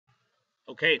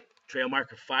Okay, trail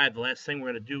marker 5. The last thing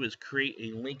we're going to do is create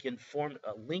a linking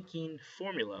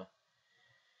formula.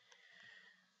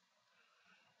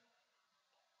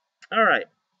 All right,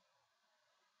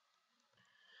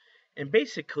 and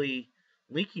basically,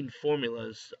 linking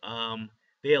formulas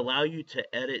they allow you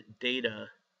to edit data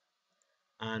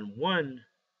on one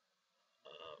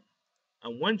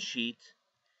sheet,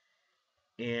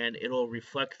 and it'll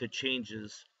reflect the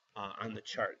changes on the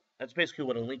chart. That's basically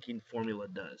what a linking formula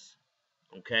does.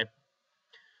 Okay.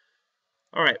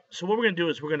 All right, so what we're going to do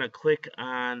is we're going to click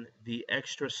on the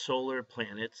extrasolar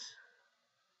planets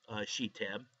sheet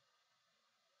tab.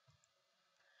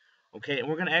 Okay, and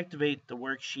we're going to activate the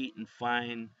worksheet and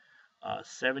find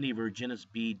 70 Virginis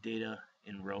B data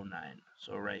in row 9.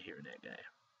 So right here, that guy.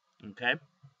 Okay.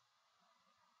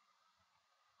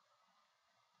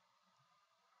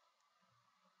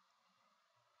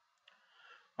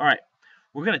 All right,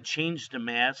 we're going to change the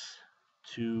mass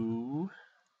to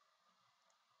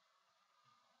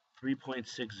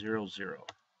 3.600.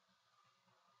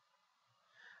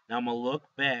 Now I'm going to look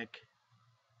back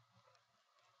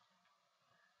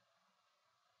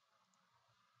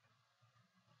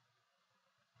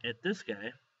at this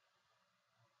guy.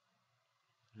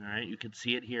 All right, you can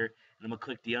see it here, and I'm going to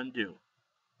click the undo.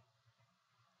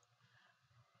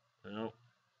 Well,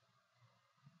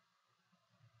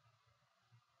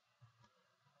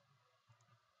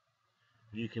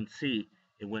 you can see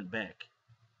it went back.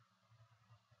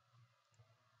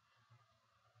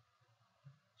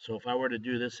 So if I were to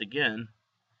do this again,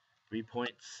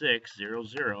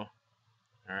 3.600, all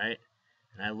right,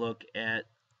 and I look at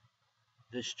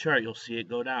this chart, you'll see it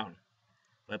go down.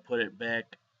 If I put it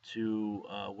back to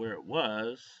where it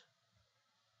was,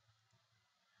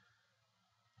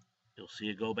 you'll see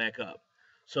it go back up.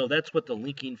 So that's what the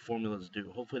linking formulas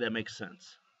do. Hopefully that makes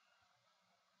sense.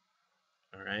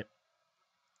 All right.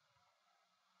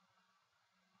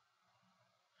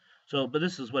 So, but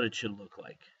this is what it should look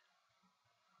like.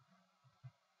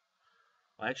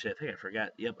 Well, actually, I think I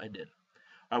forgot. Yep, I did.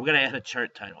 All right, we're going to add a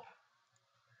chart title.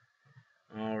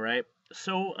 All right.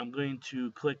 So I'm going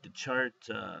to click the chart,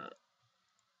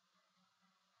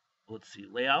 let's see,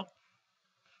 layout.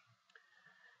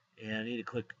 And I need to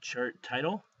click chart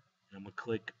title. And I'm going to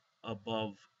click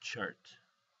above chart.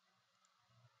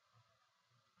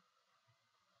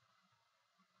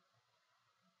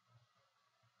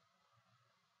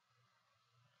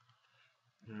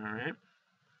 All right.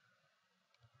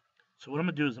 So what I'm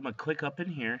going to do is I'm going to click up in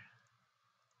here.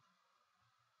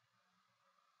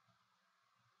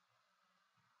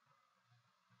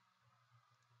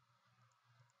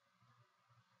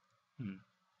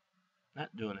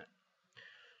 Not doing it.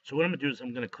 So what I'm going to do is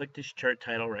I'm going to click this chart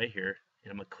title right here.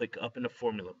 And I'm going to click up in the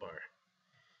formula bar.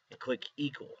 And click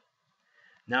equal.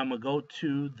 Now I'm going to go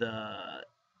to the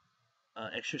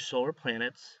extrasolar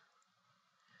planets.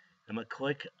 I'm going to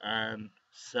click on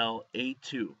cell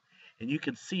A2. And you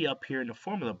can see up here in the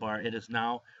formula bar, it has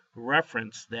now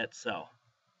referenced that cell.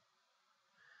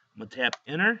 I'm going to tap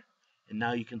enter, and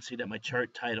now you can see that my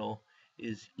chart title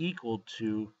is equal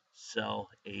to cell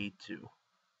A2.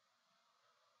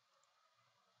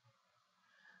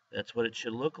 That's what it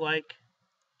should look like,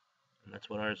 and that's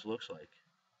what ours looks like.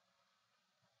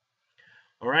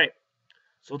 All right,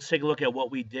 so let's take a look at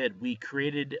what we did. We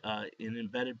created an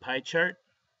embedded pie chart.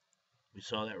 We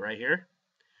saw that right here.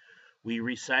 We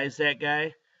resized that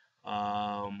guy.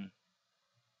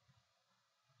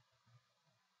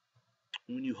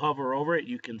 When you hover over it,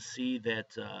 you can see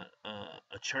that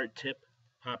a chart tip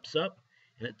pops up,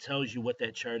 and it tells you what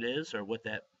that chart is, or what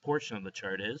that portion of the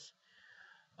chart is.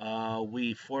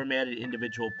 We formatted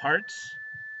individual parts.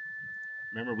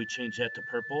 Remember, we changed that to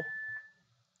purple.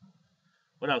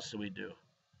 What else did we do?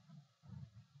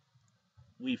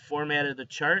 We formatted the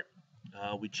chart.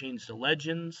 We changed the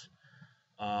legends.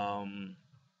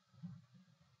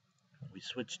 We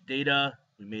switched data.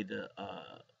 We made the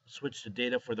switched the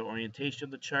data for the orientation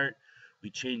of the chart. We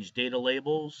changed data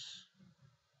labels.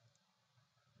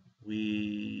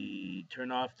 We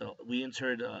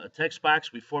inserted a text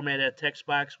box. We formatted a text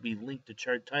box. We linked the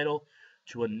chart title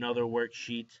to another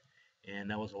worksheet, and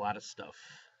that was a lot of stuff.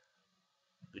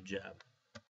 Good job.